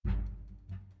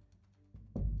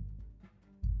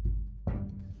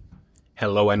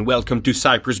Hello and welcome to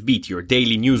Cyprus Beat, your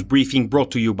daily news briefing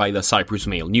brought to you by the Cyprus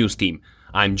Mail news team.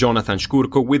 I'm Jonathan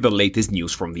Shkurko with the latest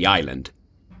news from the island.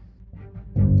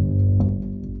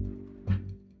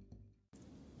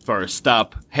 First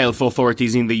up, health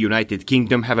authorities in the United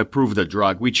Kingdom have approved a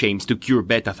drug which aims to cure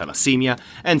beta thalassaemia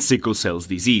and sickle cell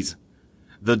disease.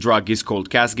 The drug is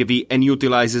called Casgevy and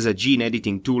utilizes a gene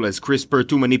editing tool as Crispr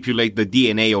to manipulate the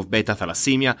DNA of beta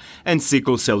thalassaemia and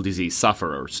sickle cell disease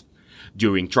sufferers.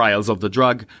 During trials of the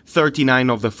drug, 39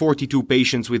 of the 42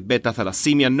 patients with beta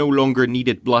thalassaemia no longer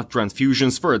needed blood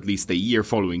transfusions for at least a year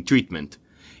following treatment.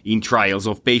 In trials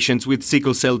of patients with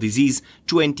sickle cell disease,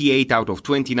 28 out of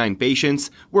 29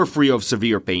 patients were free of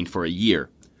severe pain for a year.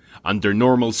 Under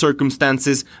normal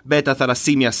circumstances, beta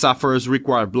thalassaemia sufferers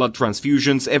require blood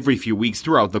transfusions every few weeks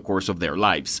throughout the course of their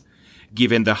lives.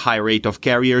 Given the high rate of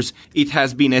carriers, it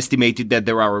has been estimated that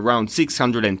there are around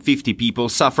 650 people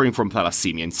suffering from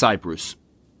thalassaemia in Cyprus.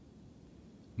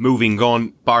 Moving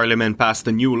on, Parliament passed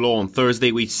a new law on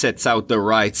Thursday which sets out the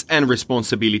rights and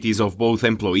responsibilities of both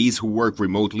employees who work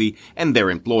remotely and their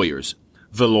employers.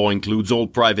 The law includes all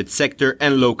private sector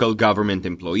and local government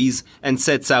employees and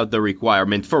sets out the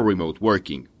requirement for remote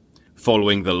working.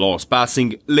 Following the law's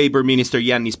passing, Labour Minister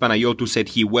Yannis Panayiotou said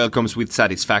he welcomes with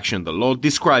satisfaction the law,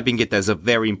 describing it as a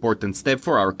very important step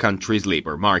for our country's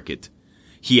labour market.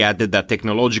 He added that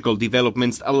technological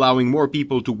developments allowing more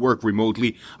people to work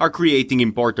remotely are creating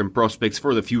important prospects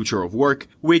for the future of work,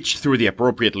 which, through the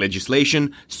appropriate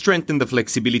legislation, strengthen the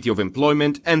flexibility of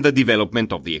employment and the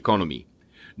development of the economy.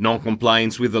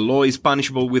 Non-compliance with the law is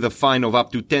punishable with a fine of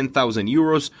up to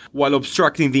 €10,000, while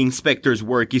obstructing the inspector's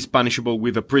work is punishable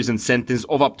with a prison sentence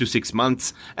of up to 6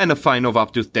 months and a fine of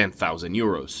up to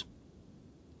 €10,000.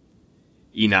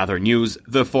 In other news,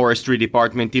 the forestry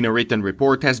department in a written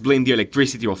report has blamed the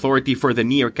electricity authority for the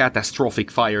near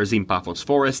catastrophic fires in Paphos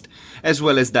forest, as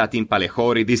well as that in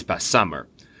Palaichori this past summer.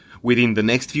 Within the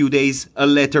next few days, a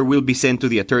letter will be sent to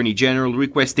the Attorney General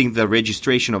requesting the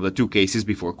registration of the two cases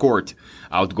before court,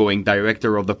 outgoing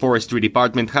Director of the Forestry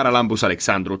Department Haralambos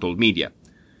Alexandrou told media.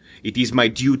 It is my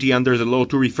duty under the law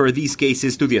to refer these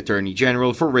cases to the Attorney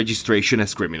General for registration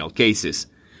as criminal cases.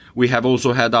 We have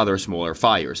also had other smaller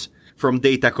fires. From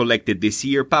data collected this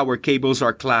year, power cables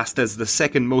are classed as the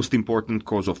second most important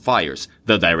cause of fires,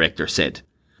 the director said.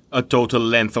 A total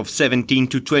length of 17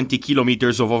 to 20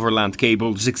 kilometers of overland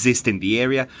cables exist in the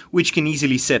area, which can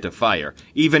easily set a fire,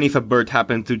 even if a bird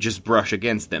happened to just brush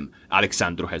against them,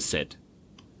 Alexandrou has said.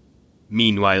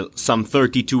 Meanwhile, some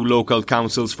 32 local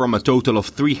councils from a total of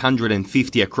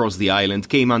 350 across the island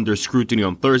came under scrutiny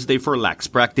on Thursday for lax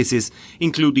practices,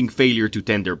 including failure to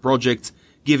tender projects,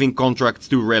 giving contracts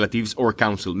to relatives or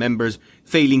council members,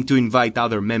 failing to invite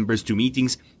other members to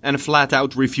meetings, and flat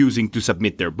out refusing to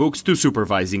submit their books to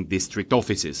supervising district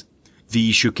offices.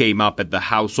 The issue came up at the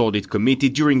House Audit Committee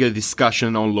during a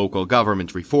discussion on local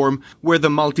government reform, where the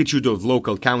multitude of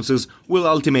local councils will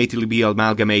ultimately be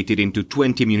amalgamated into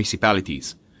 20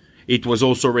 municipalities. It was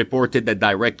also reported that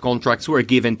direct contracts were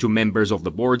given to members of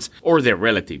the boards or their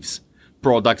relatives.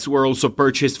 Products were also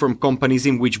purchased from companies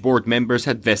in which board members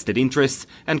had vested interests,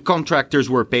 and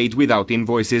contractors were paid without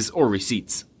invoices or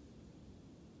receipts.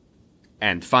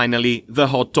 And finally, the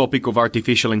hot topic of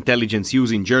artificial intelligence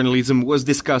use in journalism was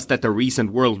discussed at a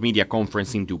recent World Media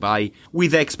Conference in Dubai,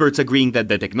 with experts agreeing that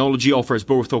the technology offers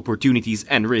both opportunities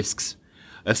and risks.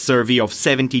 A survey of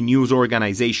 70 news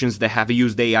organizations that have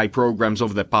used AI programs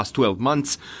over the past 12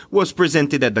 months was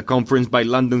presented at the conference by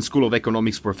London School of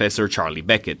Economics professor Charlie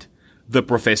Beckett. The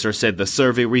professor said the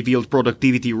survey revealed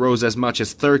productivity rose as much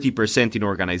as 30% in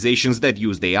organizations that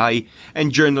used AI,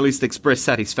 and journalists expressed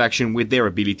satisfaction with their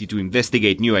ability to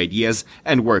investigate new ideas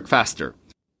and work faster.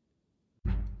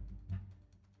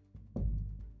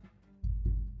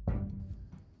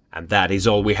 And that is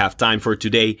all we have time for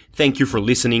today. Thank you for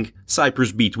listening.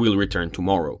 Cyprus Beat will return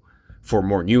tomorrow. For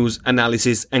more news,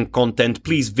 analysis, and content,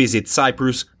 please visit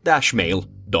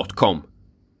cyprus-mail.com.